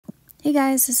Hey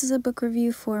guys, this is a book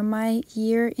review for My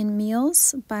Year in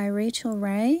Meals by Rachael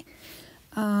Ray.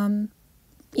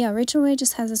 Rachael Ray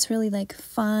just has this really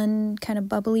fun, kind of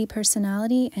bubbly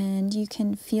personality, and you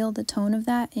can feel the tone of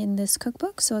that in this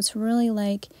cookbook. So it's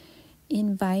really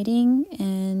inviting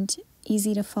and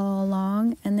easy to follow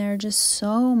along, and there are just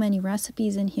so many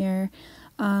recipes in here.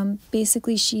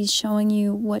 Basically, she's showing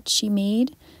you what she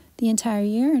made the entire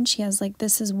year, and she has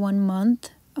this is 1 month.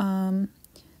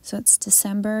 So it's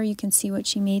December. You can see what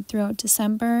she made throughout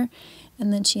December,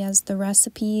 and then she has the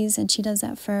recipes, and she does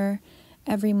that for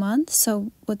every month.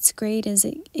 So what's great is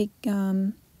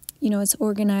it's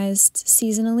organized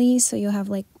seasonally, so you'll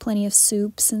have plenty of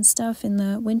soups and stuff in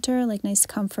the winter, nice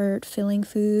comfort filling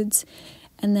foods,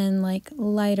 and then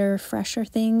lighter, fresher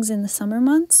things in the summer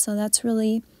months. So that's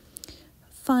really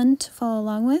fun to follow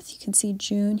along with. You can see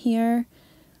June here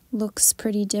looks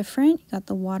pretty different. You got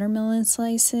the watermelon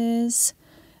slices.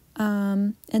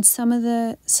 And some of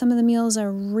the meals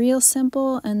are real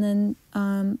simple, and then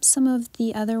some of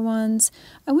the other ones,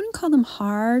 I wouldn't call them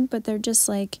hard, but they're just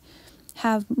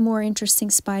have more interesting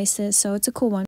spices, so it's a cool one.